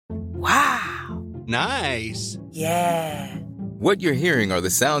Nice. Yeah. What you're hearing are the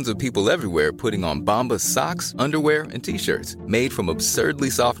sounds of people everywhere putting on Bombas socks, underwear, and T-shirts made from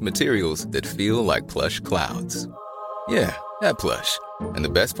absurdly soft materials that feel like plush clouds. Yeah, that plush. And the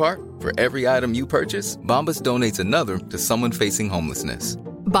best part? For every item you purchase, Bombas donates another to someone facing homelessness.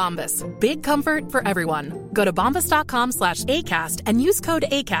 Bombas. Big comfort for everyone. Go to bombas.com/ACAST and use code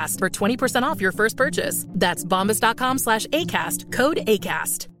ACAST for 20% off your first purchase. That's bombas.com/ACAST. Code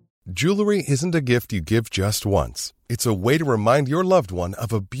ACAST. Jewelry isn't a gift you give just once. It's a way to remind your loved one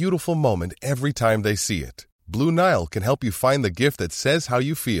of a beautiful moment every time they see it. Blue Nile can help you find the gift that says how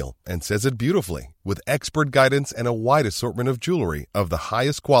you feel and says it beautifully, with expert guidance and a wide assortment of jewelry of the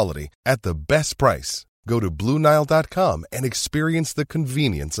highest quality at the best price. Go to BlueNile.com and experience the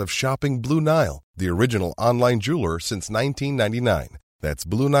convenience of shopping Blue Nile, the original online jeweler since 1999. That's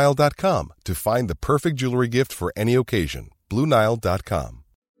BlueNile.com to find the perfect jewelry gift for any occasion. BlueNile.com.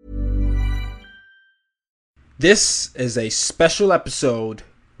 This is a special episode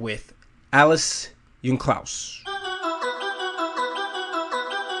with Alice Jungklaus.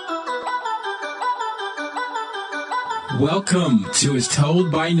 Welcome to As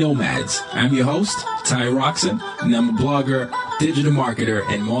Told by Nomads. I'm your host, Ty Roxon, and I'm a blogger, digital marketer,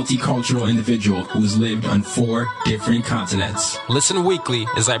 and multicultural individual who has lived on 4 different continents. Listen weekly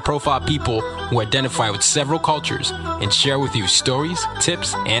as I profile people who identify with several cultures and share with you stories,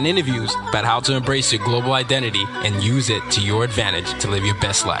 tips, and interviews about how to embrace your global identity and use it to your advantage to live your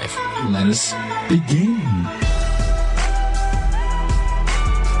best life. Let us begin.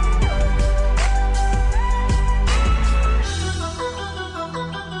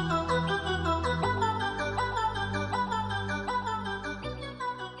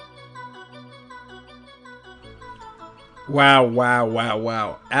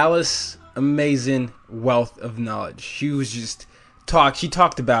 Wow. Alice, amazing wealth of knowledge. She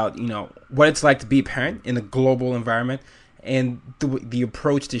talked about, what it's like to be a parent in a global environment, and the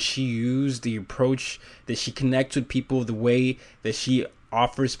approach that she used, the approach that she connects with people, the way that she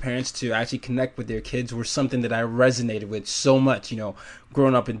offers parents to actually connect with their kids were something that I resonated with so much,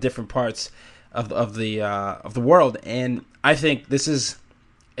 growing up in different parts of the world. And I think this is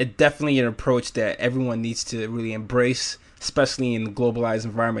definitely an approach that everyone needs to really embrace, especially in the globalized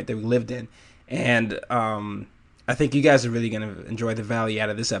environment that we lived in. And I think you guys are really going to enjoy the value out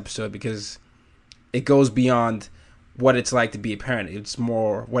of this episode, because it goes beyond what it's like to be a parent. It's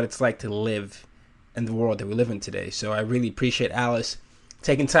more what it's like to live in the world that we live in today. So I really appreciate Alice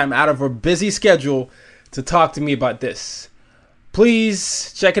taking time out of her busy schedule to talk to me about this.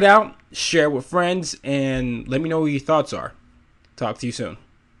 Please check it out, share it with friends, and let me know what your thoughts are. Talk to you soon.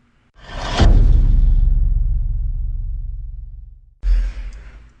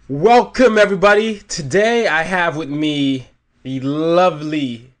 Welcome, everybody. Today I have with me the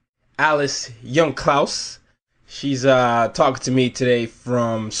lovely Alice Jungklaus. She's talking to me today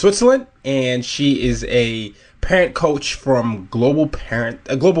from Switzerland, and she is a parent coach from Global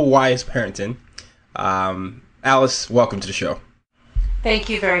Wise Parenting. Alice, welcome to the show. Thank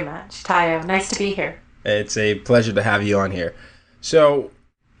you very much, Tayo. Nice to be here. It's a pleasure to have you on here. So,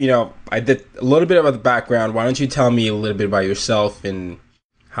 I did a little bit about the background. Why don't you tell me a little bit about yourself and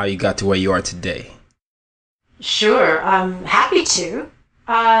how you got to where you are today? Sure, I'm happy to.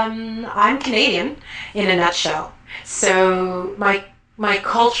 I'm Canadian in a nutshell. So my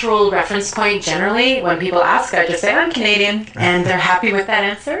cultural reference point generally, when people ask, I just say I'm Canadian, and they're happy with that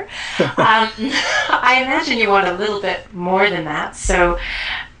answer. I imagine you want a little bit more than that. So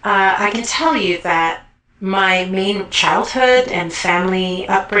I can tell you that my main childhood and family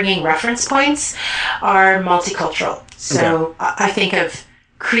upbringing reference points are multicultural. So I think of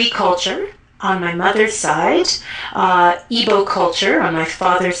Cree culture on my mother's side, Igbo culture on my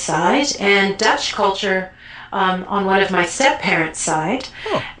father's side, and Dutch culture on one of my step-parents' side.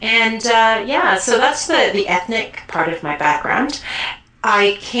 Oh. And so that's the ethnic part of my background.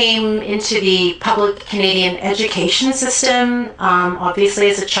 I came into the public Canadian education system, obviously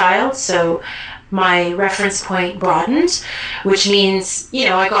as a child, so my reference point broadened, which means,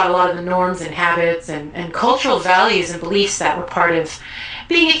 I got a lot of the norms and habits and cultural values and beliefs that were part of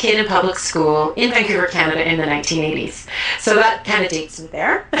being a kid in public school in Vancouver, Canada in the 1980s. So that kind of dates me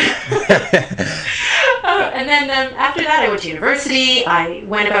there. And then after that, I went to university. I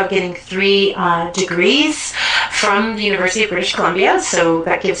went about getting 3 degrees from the University of British Columbia. So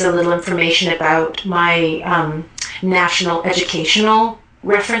that gives a little information about my national educational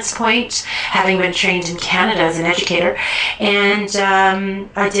reference point, having been trained in Canada as an educator. And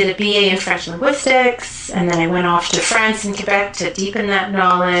I did a BA in French linguistics, and then I went off to France and Quebec to deepen that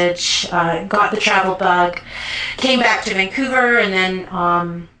knowledge, got the travel bug, came back to Vancouver, and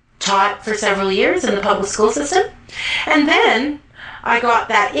then taught for several years in the public school system. And then I got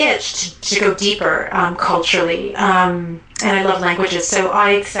that itch to go deeper culturally. And I love languages. So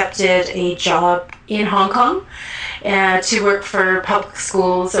I accepted a job in Hong Kong to work for public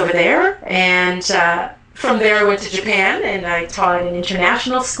schools over there. And from there, I went to Japan and I taught in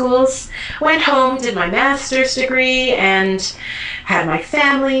international schools. Went home, did my master's degree, and had my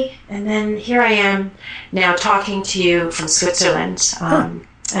family. And then here I am now talking to you from Switzerland.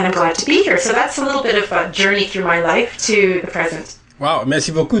 And I'm glad to be here. So that's a little bit of a journey through my life to the present. Wow,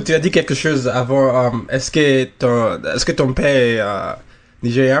 merci beaucoup. Tu as dit quelque chose avant. Est-ce que ton père est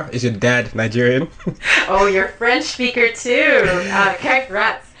Nigerian? Is your dad Nigerian? Oh, you're a French speaker too.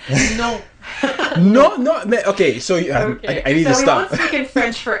 Congrats. No. No, okay, so okay. I need to stop. So we won't speak in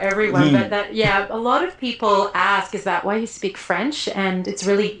French for everyone, but a lot of people ask, is that why you speak French? And it's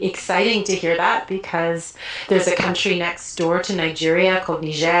really exciting to hear that because there's a country next door to Nigeria called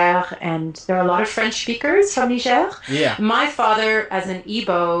Niger, and there are a lot of French speakers from Niger. Yeah. My father, as an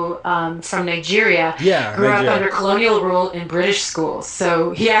Igbo from Nigeria, grew up under colonial rule in British schools,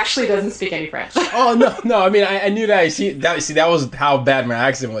 so he actually doesn't speak any French. Oh, no, I mean, I knew that. That was how bad my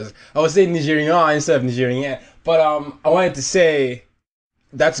accent was. I was saying Nigerian instead of Nigerian, but I wanted to say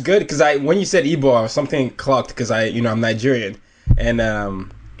that's good because when you said Igbo, something clocked because I'm Nigerian, and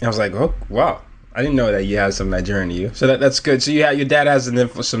I was like, oh wow, I didn't know that you had some Nigerian in you, so that's good. So your dad has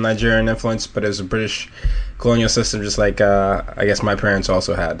some Nigerian influence, but it's a British colonial system, just like I guess my parents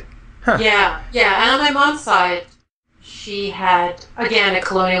also had. Huh. Yeah, and on my mom's side, she had again a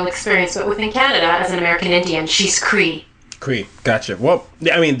colonial experience, but within Canada as an American Indian, she's Cree. Cree, gotcha. Well,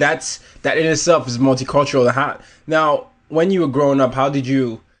 I mean, that in itself is multicultural. Now, when you were growing up, how did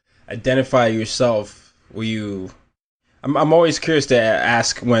you identify yourself? Were you? I'm always curious to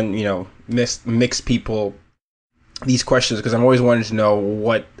ask when mixed people these questions because I'm always wanting to know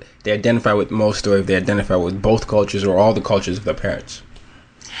what they identify with most, or if they identify with both cultures or all the cultures of their parents.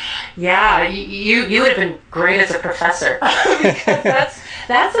 Yeah, you would have been great as a professor because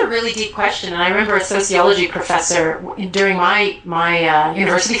that's a really deep question. And I remember a sociology professor during my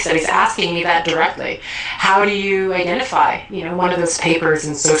university studies asking me that directly. How do you identify? One of those papers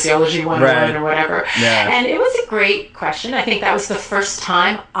in Sociology 101 or whatever. Yeah. And it was a great question. I think that was the first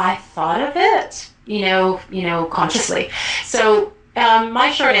time I thought of it, consciously. So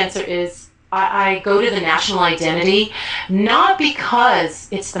my short answer is I go to the national identity, not because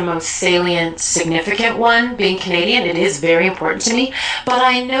it's the most salient, significant one, being Canadian, it is very important to me, but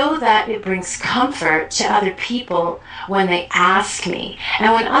I know that it brings comfort to other people when they ask me.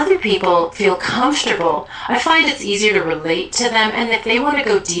 And when other people feel comfortable, I find it's easier to relate to them, and if they want to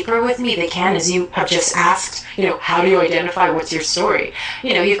go deeper with me, they can, as you have just asked, how do you identify, what's your story?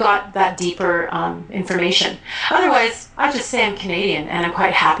 You've got that deeper information. Otherwise, I just say I'm Canadian, and I'm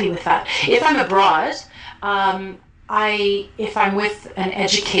quite happy with that. If I'm abroad, if I'm with an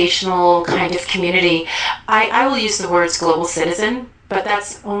educational kind of community, I will use the words global citizen, but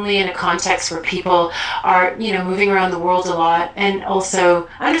that's only in a context where people are, moving around the world a lot and also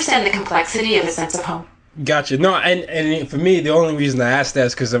understand the complexity of a sense of home. Gotcha. No, and for me, the only reason I asked that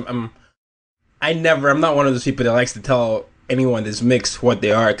is because I'm not one of those people that likes to tell anyone that's mixed what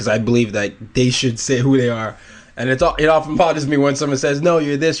they are, because I believe that they should say who they are. And it often bothers me when someone says, no,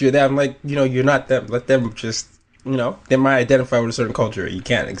 you're this, you're that. I'm like, you're not them. Let them just, they might identify with a certain culture. You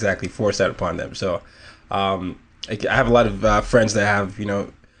can't exactly force that upon them. So I have a lot of friends that have,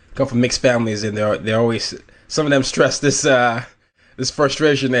 come from mixed families, and they're always, some of them stress this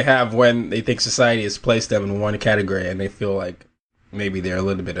frustration they have when they think society has placed them in one category, and they feel like maybe they're a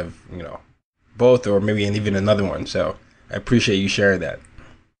little bit of, both, or maybe even another one. So I appreciate you sharing that.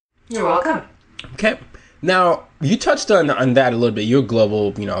 You're welcome. Okay. Now, you touched on that a little bit. You're a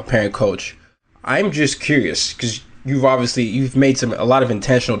global, parent coach. I'm just curious because you've made a lot of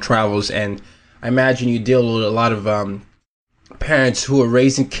intentional travels, and I imagine you deal with a lot of parents who are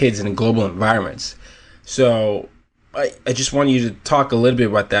raising kids in global environments. So I just want you to talk a little bit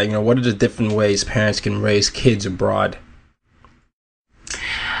about that. What are the different ways parents can raise kids abroad?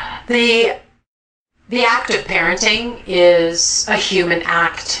 The act of parenting is a human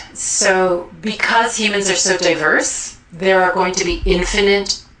act. So because humans are so diverse, there are going to be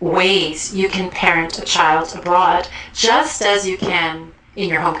infinite ways you can parent a child abroad, just as you can in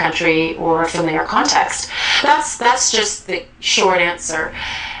your home country or a familiar context. That's just the short answer.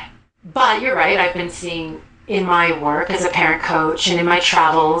 But you're right, I've been seeing in my work as a parent coach and in my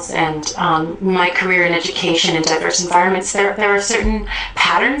travels and my career in education in diverse environments, there are certain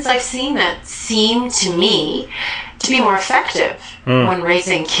patterns I've seen that seem to me to be more effective when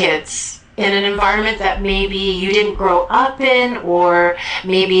raising kids in an environment that maybe you didn't grow up in, or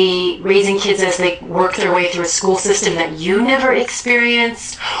maybe raising kids as they work their way through a school system that you never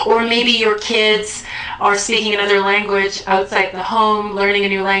experienced, or maybe your kids are speaking another language outside the home, learning a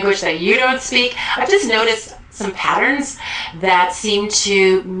new language that you don't speak. I've just noticed some patterns that seem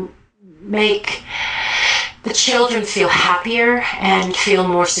to make the children feel happier and feel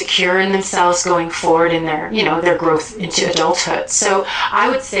more secure in themselves going forward in their, their growth into adulthood. So I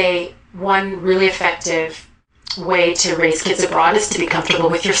would say one really effective way to raise kids abroad is to be comfortable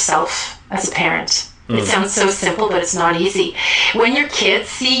with yourself as a parent. It sounds so simple, but it's not easy. When your kids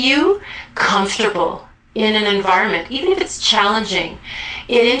see you comfortable in an environment, even if it's challenging,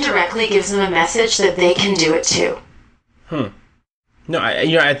 it indirectly gives them a message that they can do it too. No,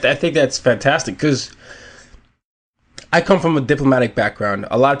 I think that's fantastic, because I come from a diplomatic background.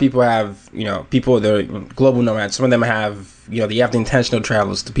 A lot of people have, they're global nomads. Some of them have, they have the intentional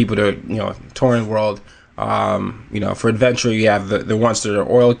travels, the people that are, touring the world. For adventure, you have the ones that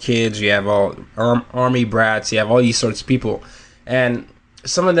are oil kids, you have all army brats, you have all these sorts of people. And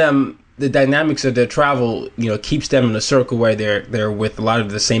some of them, the dynamics of their travel, keeps them in a circle where they're with a lot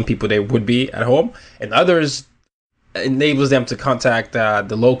of the same people they would be at home. And others enables them to contact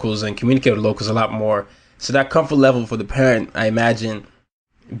the locals and communicate with locals a lot more. So that comfort level for the parent, I imagine,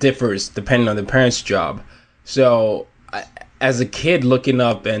 differs depending on the parent's job. So as a kid looking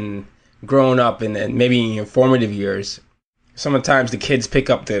up and growing up and maybe in your formative years, sometimes the kids pick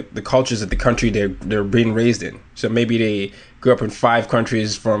up the cultures of the country they're being raised in. So maybe they grew up in 5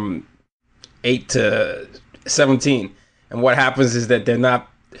 countries from 8 to 17. And what happens is that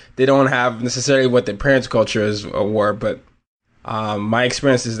they don't have necessarily what their parents' culture is or were, but my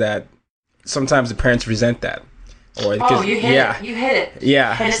experience is that sometimes the parents resent that. You hit it.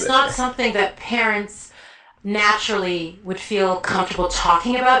 Yeah. And it's not something that parents naturally would feel comfortable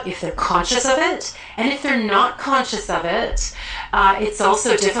talking about if they're conscious of it. And if they're not conscious of it, it's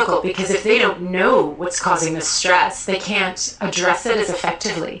also difficult, because if they don't know what's causing the stress, they can't address it as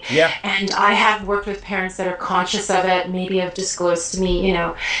effectively. Yeah. And I have worked with parents that are conscious of it, maybe have disclosed to me,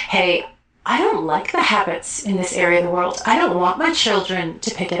 hey, I don't like the habits in this area of the world. I don't want my children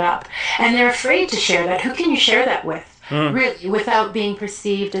to pick it up. And they're afraid to share that. Who can you share that with? Really, without being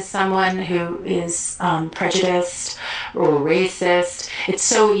perceived as someone who is prejudiced or racist. It's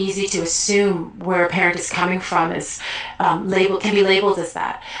so easy to assume where a parent is coming from is can be labeled as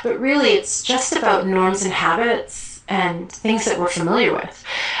that. But really, it's just about norms and habits and things that we're familiar with.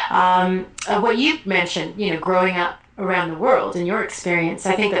 What you mentioned, growing up around the world in your experience,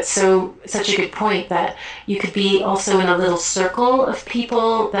 I think that's such a good point, that you could be also in a little circle of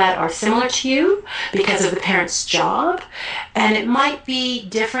people that are similar to you because of the parent's job, and it might be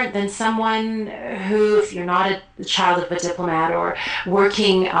different than someone who, if you're not a child of a diplomat or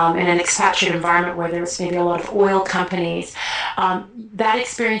working in an expatriate environment where there's maybe a lot of oil companies, that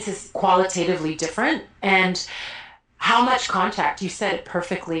experience is qualitatively different. And how much contact, you said it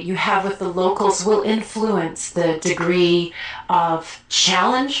perfectly, you have with the locals will influence the degree of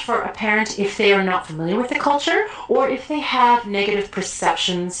challenge for a parent if they are not familiar with the culture, or if they have negative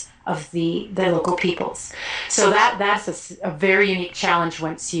perceptions of the local peoples. So that's a very unique challenge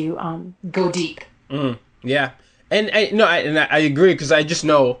once you go deep. Yeah. And I agree, because I just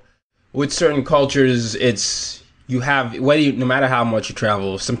know with certain cultures, it's, you have, no matter how much you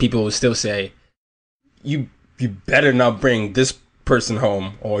travel, some people will still say, you better not bring this person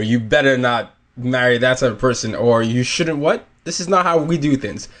home, or you better not marry that type of person, or you shouldn't this is not how we do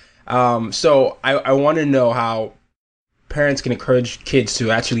things. So I want to know how parents can encourage kids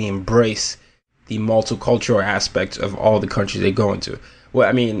to actually embrace the multicultural aspects of all the countries they go into. Well,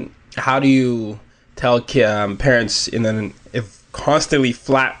 I mean, how do you tell parents in a constantly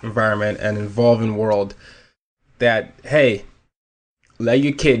flat environment and evolving world that, hey, let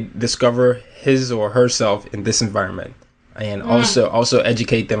your kid discover his or herself in this environment, and also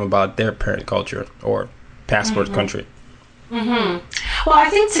educate them about their parent culture or passport country? Well, I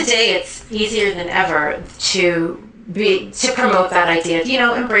think today it's easier than ever to promote that idea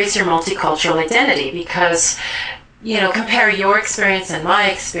of, embrace your multicultural identity, because, compare your experience and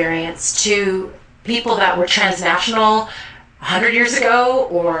my experience to people that were transnational 100 years ago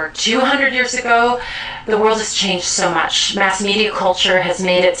or 200 years ago. The world has changed so much. Mass media culture has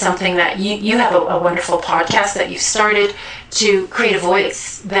made it something that you have a wonderful podcast that you've started to create a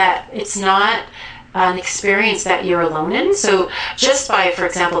voice, that it's not an experience that you're alone in. So just by, for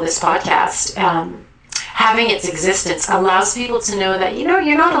example, this podcast, having its existence allows people to know that,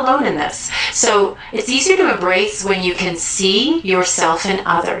 you're not alone in this. So it's easier to embrace when you can see yourself in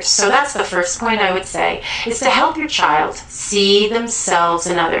others. So that's the first point I would say, is to help your child see themselves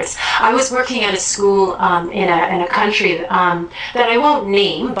in others. I was working at a school in a country that I won't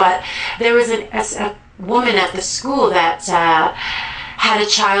name, but there was a woman at the school that had a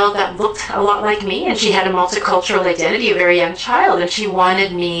child that looked a lot like me, and she had a multicultural identity, a very young child, and she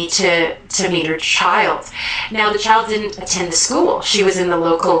wanted me to meet her child. Now, the child didn't attend the school. She was in the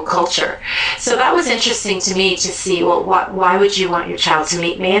local culture. So that was interesting to me to see, well, why would you want your child to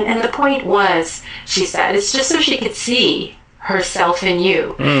meet me? And the point was, she said, it's just so she could see herself in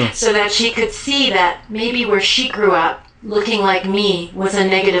you, so that she could see that maybe where she grew up, looking like me was a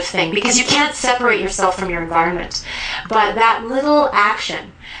negative thing, because you can't separate yourself from your environment. But that little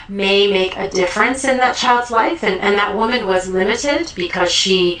action may make a difference in that child's life. And that woman was limited because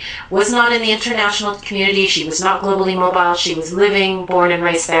she was not in the international community. She was not globally mobile. She was born and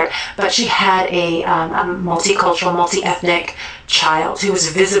raised there. But she had a multicultural, multi-ethnic child who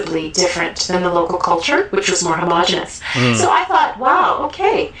was visibly different than the local culture, which was more homogenous. So I thought, wow,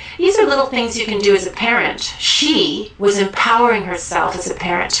 okay, these are little things you can do as a parent. She was empowering herself as a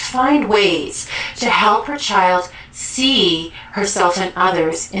parent to find ways to help her child see herself and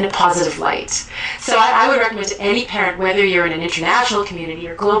others in a positive light. So I would recommend to any parent, whether you're in an international community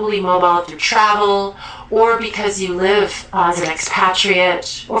or globally mobile through travel, or because you live as an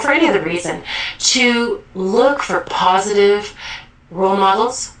expatriate, or for any other reason, to look for positive role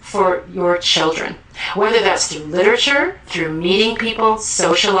models for your children. Whether that's through literature, through meeting people,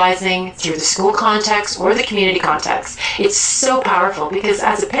 socializing, through the school context or the community context. It's so powerful, because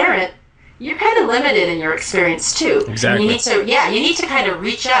as a parent, you're kind of limited in your experience too. Exactly. And you need to kind of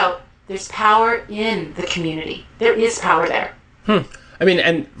reach out. There's power in the community. There is power there. I mean,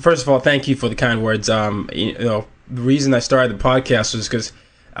 and first of all, thank you for the kind words. The reason I started the podcast was because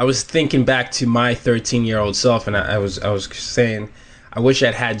I was thinking back to my 13-year-old self, and I was saying, I wish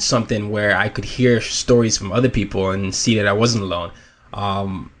I'd had something where I could hear stories from other people and see that I wasn't alone.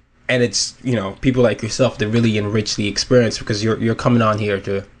 And it's, people like yourself that really enrich the experience, because you're coming on here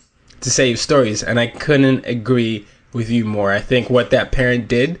to say your stories, and I couldn't agree with you more. I think what that parent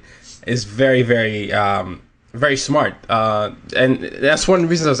did is very, very, very smart. And that's one of the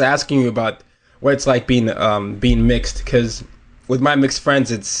reasons I was asking you about what it's like being mixed, because with my mixed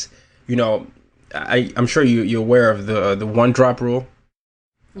friends, it's, I'm sure you're aware of the one drop rule.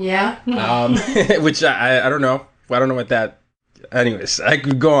 Yeah. Which I don't know. I don't know what that. Anyways, I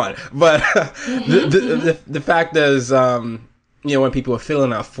could go on, but the fact is, when people are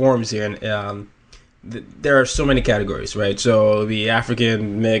filling out forms here, and there are so many categories, right? So the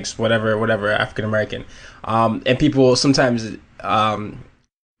African, mixed, whatever, African American, and people sometimes,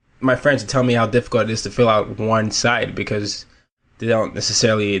 my friends tell me how difficult it is to fill out one side, because they're not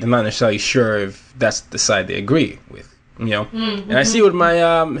necessarily sure if that's the side they agree with. And I see it with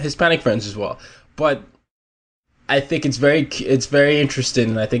my Hispanic friends as well. But I think it's very interesting,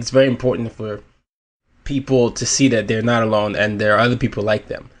 and I think it's very important for people to see that they're not alone and there are other people like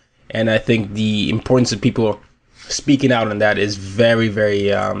them. And I think the importance of people speaking out on that is very, very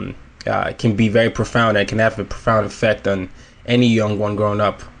can be very profound, and can have a profound effect on any young one growing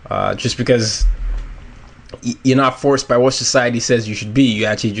up. Just because you're not forced by what society says you should be. You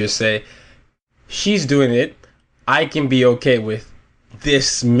actually just say, she's doing it, I can be okay with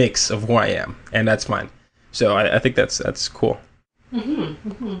this mix of who I am, and that's fine. So I think that's cool.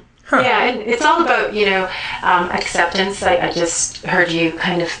 Yeah, and it's all about, acceptance. I just heard you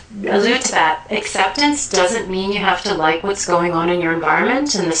kind of allude to that. Acceptance doesn't mean you have to like what's going on in your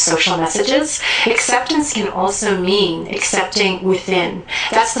environment and the social messages. Acceptance can also mean accepting within.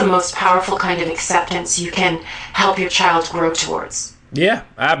 That's the most powerful kind of acceptance you can help your child grow towards. Yeah,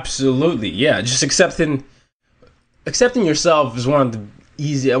 absolutely. Yeah, just accepting yourself is one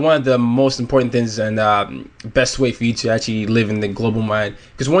of the most important things, and best way for you to actually live in the global mind.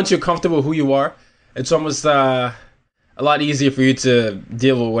 Because once you're comfortable with who you are, it's almost a lot easier for you to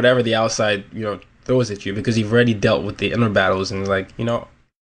deal with whatever the outside throws at you, because you've already dealt with the inner battles, and I've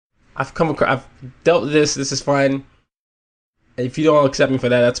dealt with this. This is fine. If you don't accept me for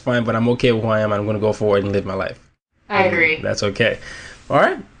that, that's fine. But I'm okay with who I am. I'm going to go forward and live my life. I agree. That's okay. All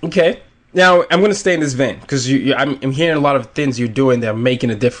right. Okay. Now, I'm going to stay in this vein, because I'm hearing a lot of things you're doing that are making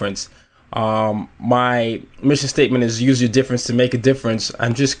a difference. My mission statement is use your difference to make a difference.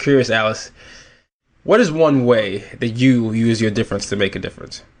 I'm just curious, Alice, what is one way that you use your difference to make a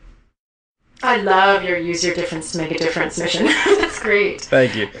difference? I love your use your difference to make a difference mission. That's great.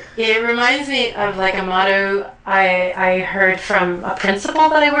 Thank you. It reminds me of like a motto I heard from a principal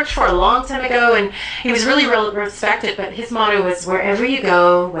that I worked for a long time ago, and he was really respected, but his motto was, wherever you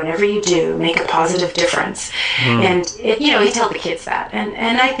go, whatever you do, make a positive difference. And he told the kids that.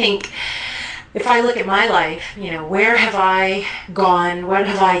 And I think if I look at my life, where have I gone? What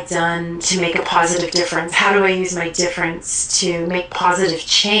have I done to make a positive difference? How do I use my difference to make positive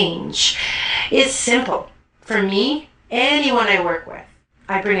change? It's simple. For me, anyone I work with,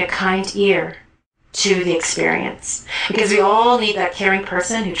 I bring a kind ear to the experience, because we all need that caring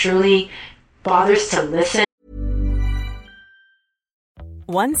person who truly bothers to listen.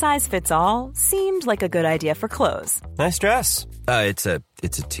 One size fits all seemed like a good idea for clothes. Nice dress. It's a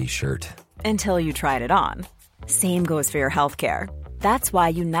t-shirt. Until you tried it on. Same goes for your healthcare. That's why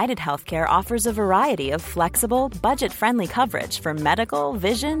United Healthcare offers a variety of flexible, budget-friendly coverage for medical,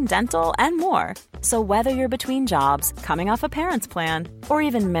 vision, dental, and more. So whether you're between jobs, coming off a parent's plan, or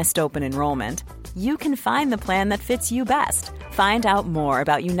even missed open enrollment, you can find the plan that fits you best. Find out more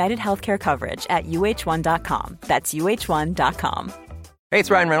about United Healthcare coverage at uh1.com. That's uh1.com. Hey, it's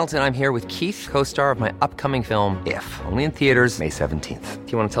Ryan Reynolds, and I'm here with Keith, co-star of my upcoming film, If, only in theaters May 17th.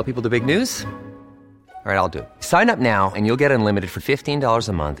 Do you want to tell people the big news? All right, I'll do it. Sign up now and you'll get unlimited for $15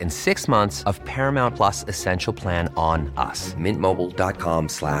 a month and 6 months of Paramount Plus Essential Plan on us.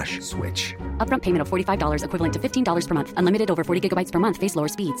 MintMobile.com/switch. Upfront payment of $45 equivalent to $15 per month. Unlimited over 40 gigabytes per month. Face lower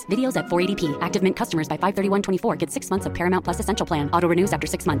speeds. Videos at 480p. Active Mint customers by 531.24 get 6 months of Paramount Plus Essential Plan. Auto renews after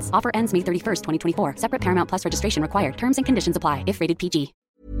 6 months. Offer ends May 31st, 2024. Separate Paramount Plus registration required. Terms and conditions apply if rated PG.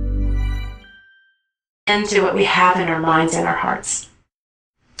 And to what we have in our minds and our hearts.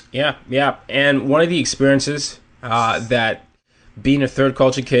 Yeah. And one of the experiences that being a third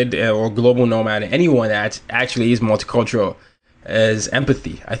culture kid or global nomad, anyone that actually is multicultural, is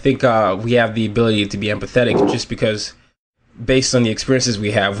empathy. I think we have the ability to be empathetic just because based on the experiences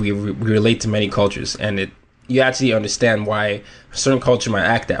we have, we relate to many cultures, and you actually understand why a certain culture might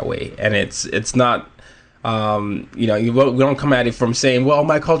act that way. And it's not, we don't come at it from saying, well,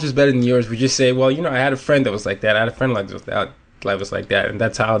 my culture's better than yours. We just say, well, I had a friend that was like that. I had a friend like that. Life is like that, and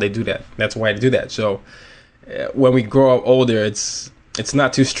that's how they do that. That's why they do that. So when we grow up older, it's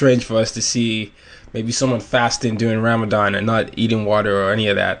not too strange for us to see maybe someone fasting during Ramadan and not eating water or any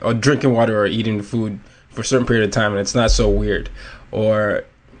of that, or drinking water or eating food for a certain period of time, and it's not so weird. Or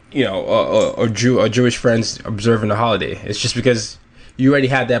or Jewish friends observing the holiday. It's just because you already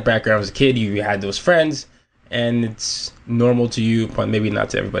had that background as a kid, you had those friends, and it's normal to you, but maybe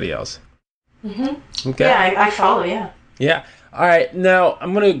not to everybody else. Mm-hmm. Okay. Yeah, I follow. Yeah. All right, now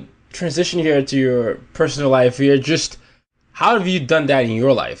I'm going to transition here to your personal life here. Just how have you done that in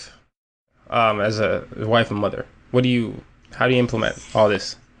your life as a wife and mother? How do you implement all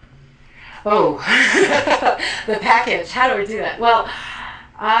this? Oh, the package. How do we do that? Well,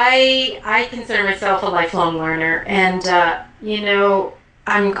 I consider myself a lifelong learner, and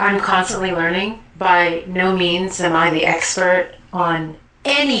I'm constantly learning. By no means am I the expert on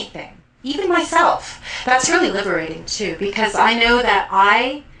anything. Even myself. That's really liberating too, because I know that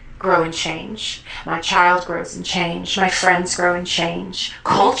I grow and change. My child grows and change. My friends grow and change.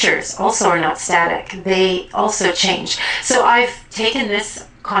 Cultures also are not static. They also change. So I've taken this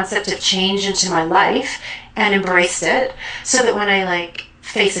concept of change into my life and embraced it, so that when I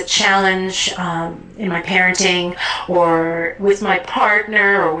face a challenge in my parenting, or with my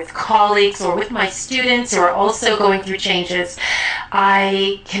partner, or with colleagues, or with my students who are also going through changes,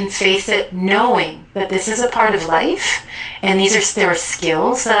 I can face it knowing that this is a part of life, and there are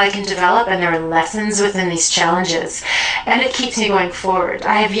skills that I can develop, and there are lessons within these challenges, and it keeps me going forward.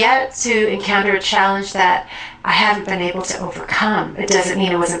 I have yet to encounter a challenge that I haven't been able to overcome. It doesn't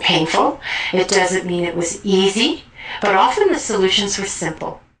mean it wasn't painful. It doesn't mean it was easy. But often the solutions were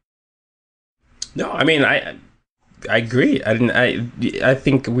simple. No, I mean, I agree. I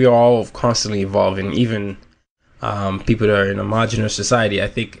think we are all constantly evolving, even people that are in a homogenous society. I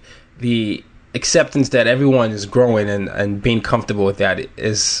think the acceptance that everyone is growing and being comfortable with that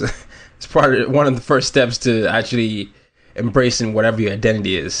is one of the first steps to actually embracing whatever your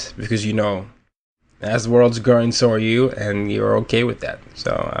identity is, because as the world's growing, so are you, and you're okay with that.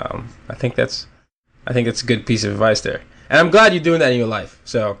 So I think that's a good piece of advice there. And I'm glad you're doing that in your life.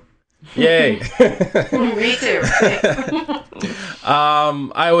 So, yay. Me too.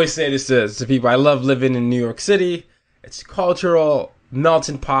 I always say this to people. I love living in New York City. It's a cultural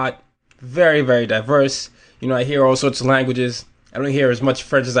melting pot, very, very diverse. I hear all sorts of languages. I don't hear as much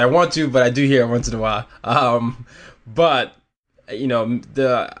French as I want to, but I do hear it once in a while. But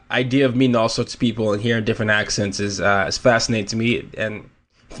the idea of meeting all sorts of people and hearing different accents is fascinating to me. And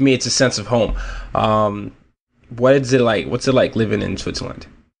for me, it's a sense of home. What is it like? What's it like living in Switzerland?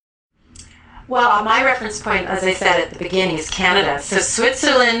 Well, my reference point, as I said at the beginning, is Canada. So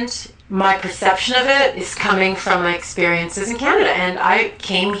Switzerland, my perception of it is coming from my experiences in Canada. And I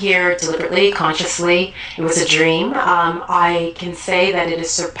came here deliberately, consciously. It was a dream. I can say that it has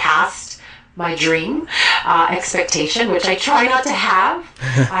surpassed my dream expectation, which I try not to have.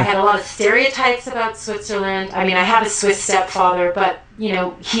 I had a lot of stereotypes about Switzerland. I mean, I have a Swiss stepfather, but, you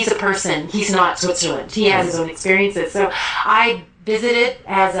know, he's a person. He's not Switzerland. He has his own experiences. So I visited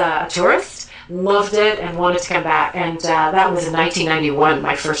as a tourist, loved it, and wanted to come back. And that was in 1991,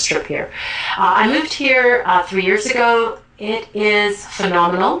 my first trip here. I moved here 3 years ago. It is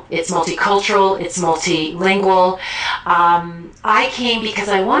phenomenal. It's multicultural. It's multilingual. I came because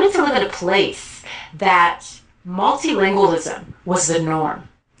I wanted to live in a place that multilingualism was the norm.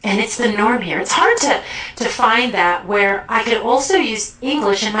 And it's the norm here. It's hard to find that where I could also use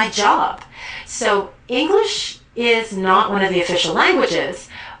English in my job. So English is not one of the official languages,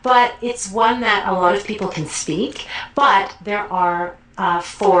 but it's one that a lot of people can speak. But there are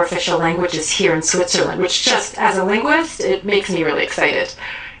 4 official languages here in Switzerland, which just as a linguist, it makes me really excited.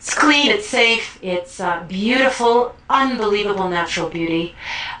 It's clean, it's safe, it's beautiful, unbelievable natural beauty.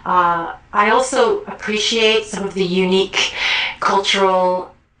 I also appreciate some of the unique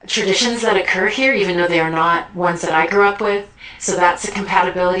cultural traditions that occur here, even though they are not ones that I grew up with. So that's a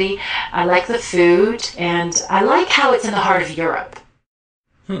compatibility. I like the food, and I like how it's in the heart of Europe.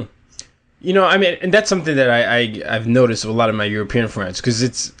 You know, I mean, and that's something that I've noticed with a lot of my European friends, because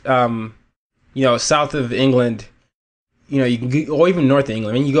it's, you know, south of England, you know, you can go, or even north of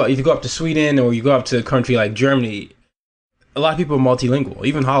England. I mean, if you go up to Sweden or you go up to a country like Germany, a lot of people are multilingual,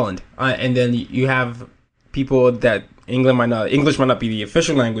 even Holland. And then you have people that English might not be the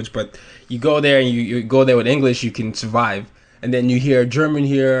official language, but you go there and you go there with English, you can survive. And then you hear German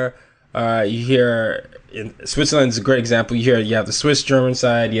here, you hear, in Switzerland's a great example. You have the Swiss German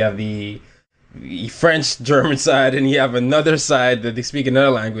side, you have the French German side, and you have another side that they speak another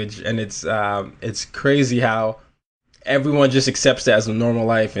language, and it's crazy how everyone just accepts that as a normal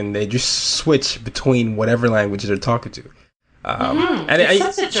life, and they just switch between whatever language they're talking to.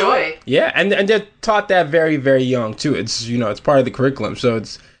 It's such a joy. Yeah, and they're taught that very, very young too. It's, you know, it's part of the curriculum. So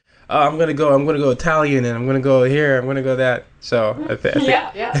it's I'm gonna go Italian, and I'm gonna go here, I'm gonna go that. So I think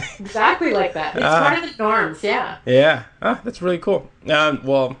yeah, exactly like that. It's part of the norms. Yeah. Yeah, that's really cool.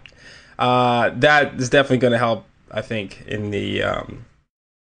 That is definitely going to help, I think, in the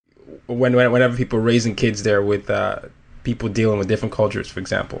whenever people are raising kids there with people dealing with different cultures, for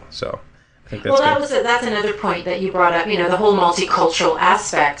example. So I think that's good. That's another point that you brought up. You know, the whole multicultural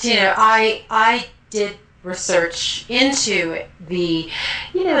aspect. You know, I did research into the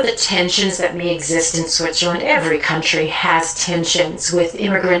tensions that may exist in Switzerland. Every country has tensions with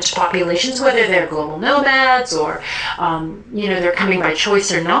immigrant populations, whether they're global nomads or, they're coming by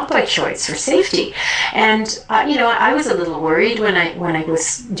choice or not by choice for safety. And, I was a little worried when I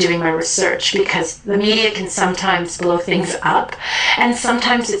was doing my research, because the media can sometimes blow things up, and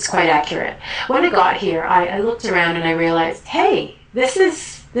sometimes it's quite accurate. When I got here, I looked around and I realized, hey, this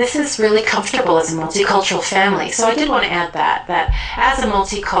is really comfortable as a multicultural family. So I did want to add that as a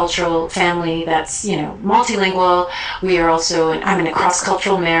multicultural family that's, multilingual, we are also, I'm in a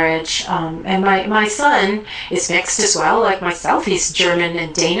cross-cultural marriage, and my son is mixed as well, like myself. He's German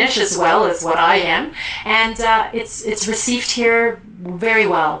and Danish as well as what I am. And it's received here very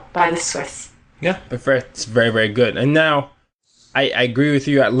well by the Swiss. Yeah, it's very, very good. And now, I agree with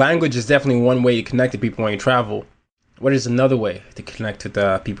you. Language is definitely one way to connect to people when you travel. What is another way to connect with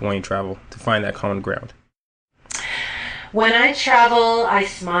the people when you travel, to find that common ground? When I travel, I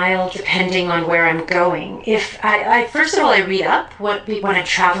smile depending on where I'm going. If I first of all, I read up when I'm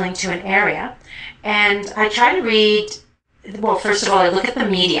traveling to an area, and I try to read. Well, first of all, I look at the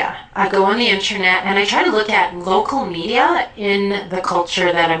media. I go on the internet and I try to look at local media in the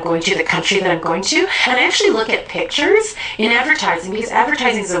culture that I'm going to, the country that I'm going to. And I actually look at pictures in advertising, because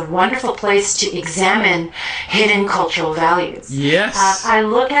advertising is a wonderful place to examine hidden cultural values. Yes. I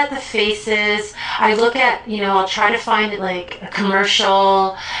look at the faces. I look at, I'll try to find like a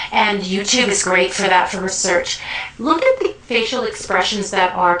commercial, and YouTube is great for that, for research. Look at the facial expressions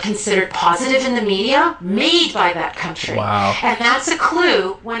that are considered positive in the media, made by that country. Wow. And that's a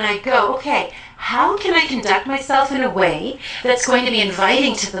clue when I go, okay, how can I conduct myself in a way that's going to be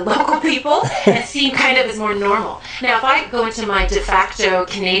inviting to the local people and seem kind of as more normal? Now, if I go into my de facto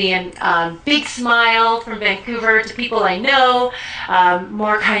Canadian big smile from Vancouver to people I know,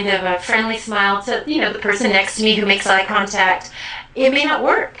 more kind of a friendly smile to, the person next to me who makes eye contact, it may not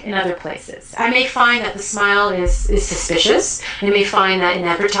work in other places. I may find that the smile is suspicious. I may find that in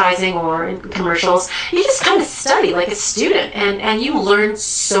advertising or in commercials, you just kind of study like a student and you learn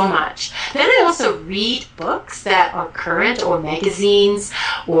so much. Then I also read books that are current or magazines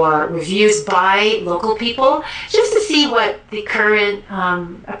or reviews by local people just to see what the current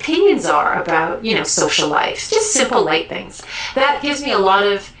opinions are about, social life. Just simple light things. That gives me a lot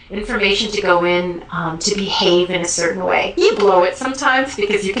of information to go in to behave in a certain way. You blow it sometimes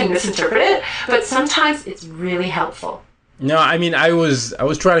because you can misinterpret it, but sometimes it's really helpful. No, I mean, I was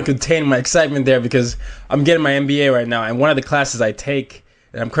trying to contain my excitement there because I'm getting my MBA right now, and one of the classes I take,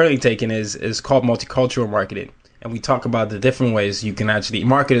 that I'm currently taking, is called Multicultural Marketing, and we talk about the different ways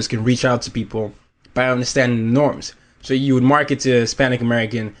marketers can reach out to people by understanding the norms. So you would market to Hispanic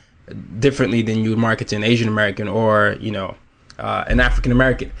American differently than you would market to an Asian American or, an African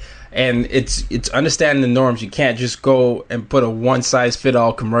American, and it's understanding the norms. You can't just go and put a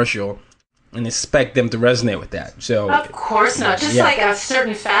one-size-fit-all commercial and expect them to resonate with that. So of course not. Just like a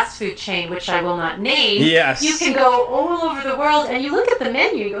certain fast food chain, which I will not name. Yes. You can go all over the world and you look at the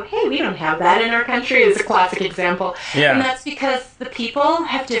menu and go, hey, we don't have that in our country. Is a classic example. Yeah. And that's because the people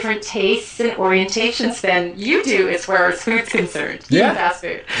have different tastes and orientations than you do as far as food's concerned. Yeah. Fast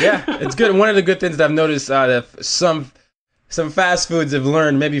food. Yeah, it's good. One of the good things that I've noticed that some fast foods have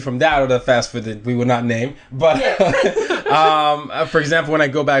learned, maybe from that or the fast food that we will not name. But for example, when I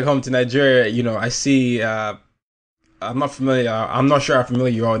go back home to Nigeria, I see, I'm not sure how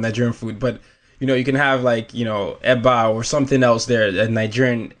familiar you are with Nigerian food, but, you can have eba or something else there, a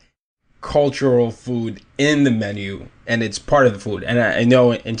Nigerian cultural food in the menu, and it's part of the food. And I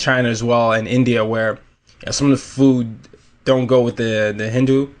know in China as well, and India, where some of the food don't go with the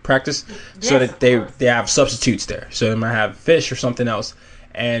Hindu practice, so that they have substitutes there. So they might have fish or something else,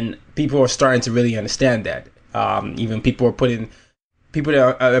 and people are starting to really understand that. Even people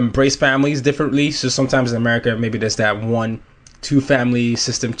that embrace families differently. So sometimes in America, maybe there's that 1-2 family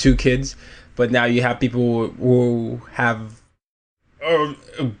system, 2 kids, but now you have people who have a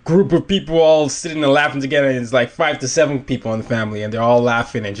group of people all sitting and laughing together, and it's like 5 to 7 people in the family, and they're all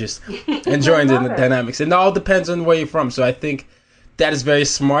laughing and just enjoying the dynamics. And it all depends on where you're from. So I think that is very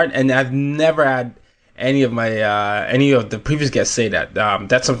smart, and I've never had any of the previous guests say that.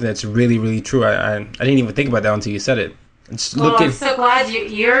 That's something that's really, really true. I didn't even think about that until you said it. I'm so glad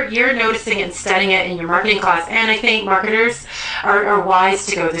you're noticing it and studying it in your marketing class. And I think marketers are wise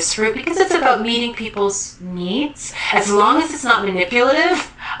to go this route because it's about meeting people's needs. As long as it's not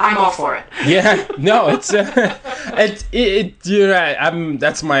manipulative, I'm all for it. Yeah, no, it's you're right.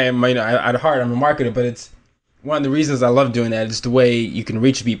 That's my at heart, I'm a marketer, but it's one of the reasons I love doing that is the way you can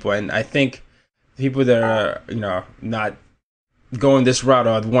reach people. And I think people that are not going this route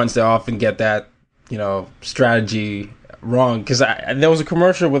are the ones that often get that strategy wrong, because there was a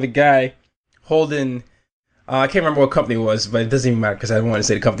commercial with a guy holding I can't remember what company it was, but it doesn't even matter because I don't want to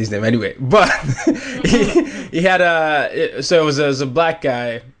say the company's name anyway. But he had so it was a black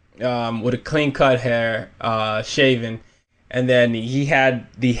guy with a clean cut hair, shaven, and then he had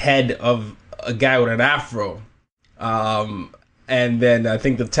the head of a guy with an afro, and then I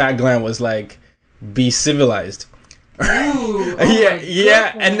think the tagline was like, "Be civilized." Ooh,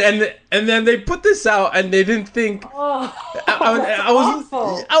 yeah, and then they put this out, and they didn't think. I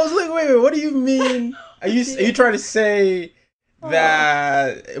was like, wait, what do you mean? Are you trying to say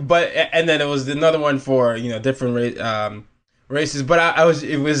that? But and then it was another one for different races. But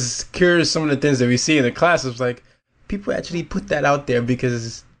it was curious some of the things that we see in the class. It was like people actually put that out there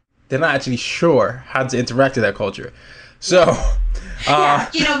because they're not actually sure how to interact with that culture. So.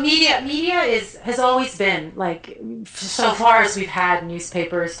 Media has always been like, so far as we've had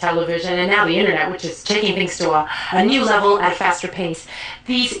newspapers, television, and now the internet, which is taking things to a new level at a faster pace.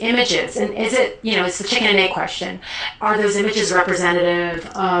 These images, and is it, it's the chicken and egg question. Are those images representative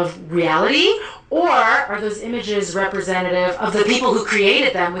of reality, or are those images representative of the people who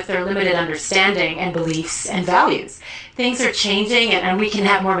created them with their limited understanding and beliefs and values? Things are changing, and we can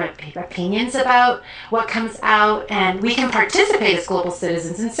have more opinions about what comes out, and we can participate as global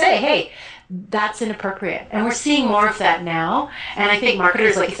citizens and say, hey, that's inappropriate. And we're seeing more of that now. And I think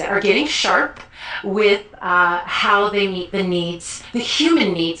marketers, like you said, are getting sharp with how they meet the needs, the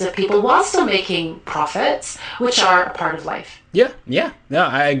human needs of people, while still making profits, which are a part of life. Yeah. No,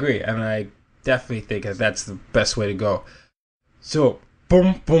 I agree. I mean, I definitely think that's the best way to go. So,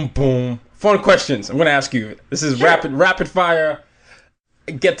 boom, boom, boom. Fun questions. I'm going to ask you. This is rapid fire.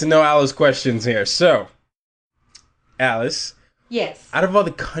 Get to know Alice questions here. So, Alice. Yes. Out of all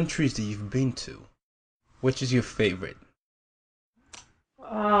the countries that you've been to, which is your favorite?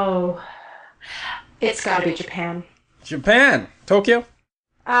 Oh, it's got to be Japan. Japan. Tokyo?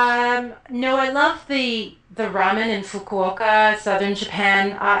 No, I love the ramen in Fukuoka, southern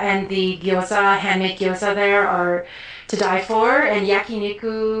Japan, and the gyoza, handmade gyoza there are to die for. And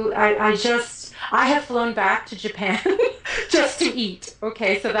yakiniku, I have flown back to Japan just to eat.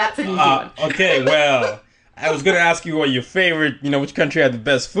 Okay, so that's an easy one. Okay, well, I was going to ask you what your favorite, which country had the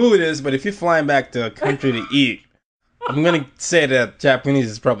best food is, but if you're flying back to a country to eat, I'm going to say that Japanese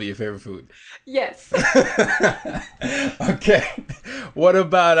is probably your favorite food. Yes. Okay. What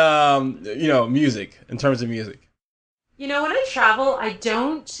about, music, in terms of music? When I travel, I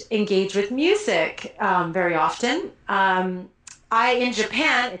don't engage with music very often. In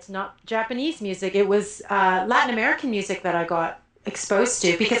Japan, it's not Japanese music. It was Latin American music that I got exposed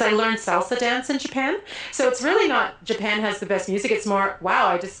to because I learned salsa dance in Japan. So it's really not Japan has the best music. It's more, wow,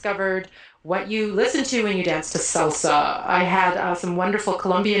 I discovered what you listen to when you dance to salsa. I had some wonderful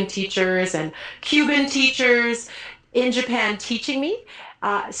Colombian teachers and Cuban teachers in Japan teaching me.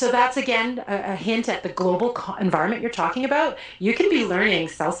 So that's, again, a hint at the global environment you're talking about. You can be learning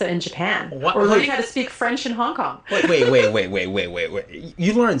salsa in Japan or learning how to speak French in Hong Kong. Wait.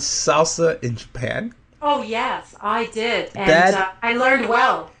 You learned salsa in Japan? Oh, yes, I did. And I learned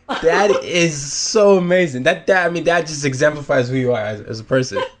well. That is so amazing. That just exemplifies who you are as a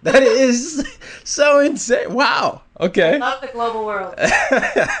person. That is so insane. Wow. Okay. I love the global world.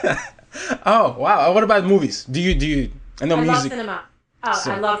 Oh, wow. What about movies? Do you I know music. Love cinema.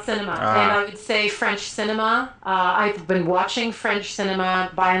 I love cinema. And I would say French cinema. I've been watching French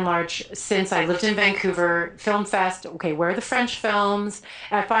cinema by and large since I lived in Vancouver. Film Fest. Okay, where are the French films?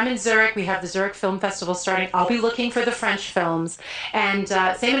 If I'm in Zurich, we have the Zurich Film Festival starting. I'll be looking for the French films. And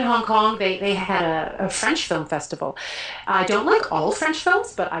same in Hong Kong, they had a French film festival. I don't like all French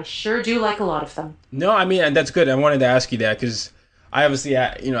films, but I sure do like a lot of them. No, I mean, that's good. I wanted to ask you that because I obviously,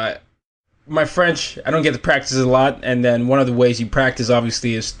 my French, I don't get to practice a lot, and then one of the ways you practice,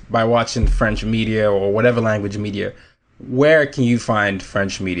 obviously, is by watching French media or whatever language media. Where can you find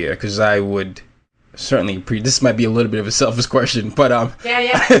French media? Because I would certainly this might be a little bit of a selfish question, but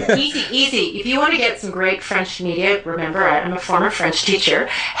Yeah. Easy. If you want to get some great French media, remember, I'm a former French teacher,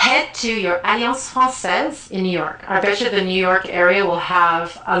 head to your Alliance Française in New York. I bet you the New York area will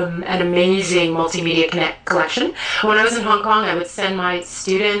have an amazing multimedia collection. When I was in Hong Kong, I would send my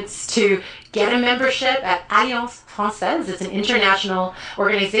students to get a membership at Alliance Française. It's an international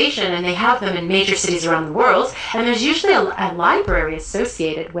organization, and they have them in major cities around the world. And there's usually a library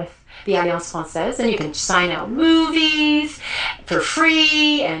associated with the Alliance Française, and you can sign out movies for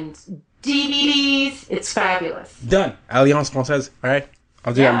free and DVDs. It's fabulous. Done. Alliance Française. All right.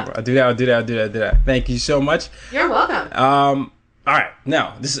 I'll do that. Thank you so much. You're welcome. All right.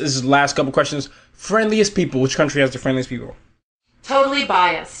 Now, this is the last couple questions. Friendliest people. Which country has the friendliest people? Totally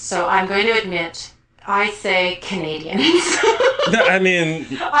biased, so I'm going to admit, I say Canadians. No, I mean,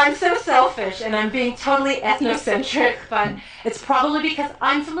 I'm so selfish, and I'm being totally ethnocentric, but it's probably because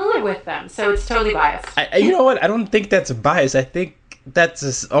I'm familiar with them, so it's totally biased. You know what? I don't think that's a bias. I think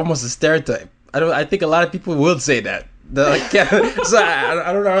that's almost a stereotype. I think a lot of people will say that. So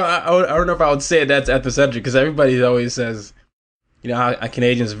I don't know. I don't know if I would say that's ethnocentric because everybody always says, how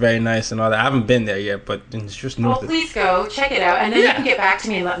Canadians are very nice and all that. I haven't been there yet, but it's just north. Well, please go check it out, and then you can get back to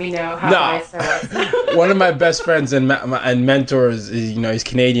me and let me know how biased I was. One of my best friends and mentors is, he's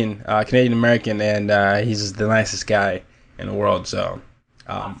Canadian, Canadian American, and he's the nicest guy in the world. So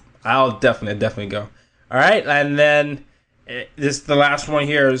I'll definitely go. All right, and then the last one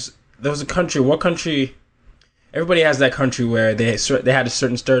here is there was a country. What country? Everybody has that country where they had a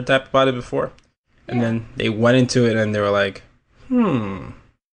certain stereotype about it before, and then they went into it and they were like,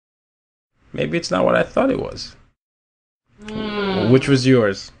 maybe it's not what I thought it was. Which was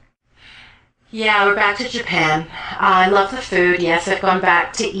yours? Yeah, we're back to Japan. I love the food. Yes, I've gone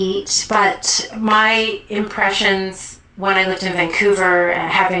back to eat, but my impressions when I lived in Vancouver,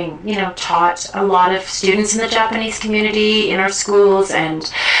 having, taught a lot of students in the Japanese community in our schools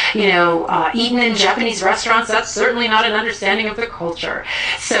and, eaten in Japanese restaurants, that's certainly not an understanding of the culture.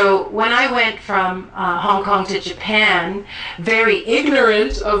 So when I went from Hong Kong to Japan, very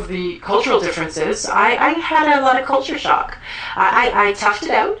ignorant of the cultural differences, I had a lot of culture shock. I toughed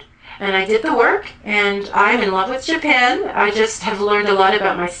it out. And I did the work, and I'm in love with Japan. I just have learned a lot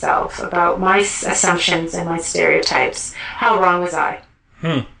about myself, about my assumptions and my stereotypes. How wrong was I?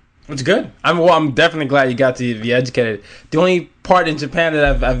 It's good. I'm definitely glad you got to be educated. The only part in Japan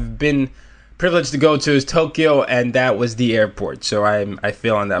that I've been privileged to go to is Tokyo, and that was the airport. So I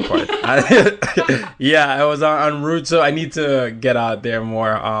feel on that part. I was en route, so I need to get out there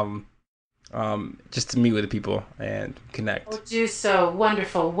more. Just to meet with the people and connect. Oh, do so.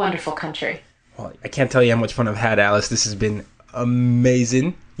 Wonderful, wonderful country. Well, I can't tell you how much fun I've had, Alice. This has been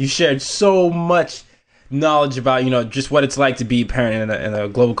amazing. You shared so much knowledge about, just what it's like to be a parent in a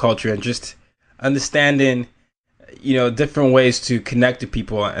global culture, and just understanding, different ways to connect to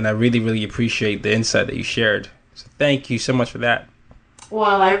people. And I really, really appreciate the insight that you shared. So thank you so much for that.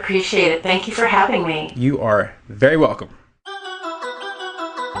 Well, I appreciate it. Thank you for having me. You are very welcome.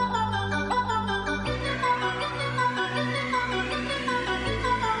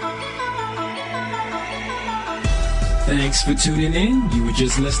 Thanks for tuning in. You were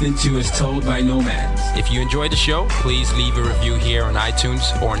just listening to As Told by Nomads. If you enjoyed the show, please leave a review here on iTunes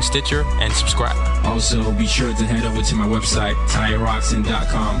or on Stitcher and subscribe. Also, be sure to head over to my website,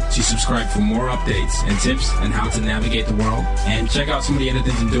 tyroxen.com, to subscribe for more updates and tips on how to navigate the world, and check out some of the other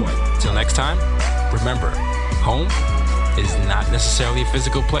things I'm doing. Till next time, remember, home is not necessarily a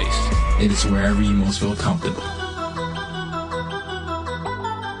physical place. It is wherever you most feel comfortable.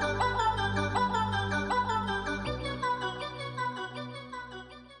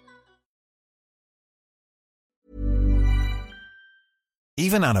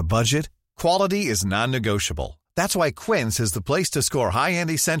 Even on a budget, quality is non-negotiable. That's why Quince is the place to score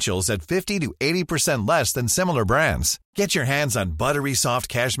high-end essentials at 50 to 80% less than similar brands. Get your hands on buttery soft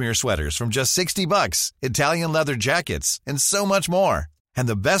cashmere sweaters from just $60, Italian leather jackets, and so much more. And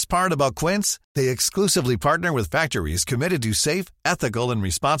the best part about Quince, they exclusively partner with factories committed to safe, ethical, and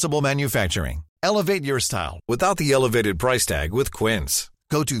responsible manufacturing. Elevate your style without the elevated price tag with Quince.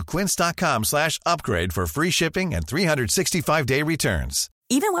 Go to quince.com/upgrade for free shipping and 365-day returns.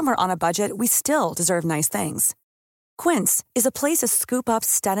 Even when we're on a budget, we still deserve nice things. Quince is a place to scoop up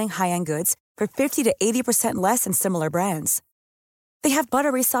stunning high-end goods for 50 to 80% less than similar brands. They have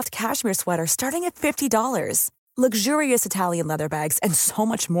buttery soft cashmere sweaters starting at $50, luxurious Italian leather bags, and so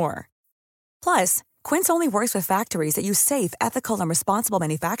much more. Plus, Quince only works with factories that use safe, ethical, and responsible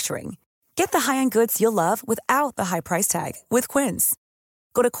manufacturing. Get the high-end goods you'll love without the high price tag with Quince.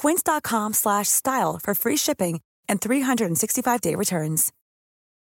 Go to quince.com/style for free shipping and 365-day returns.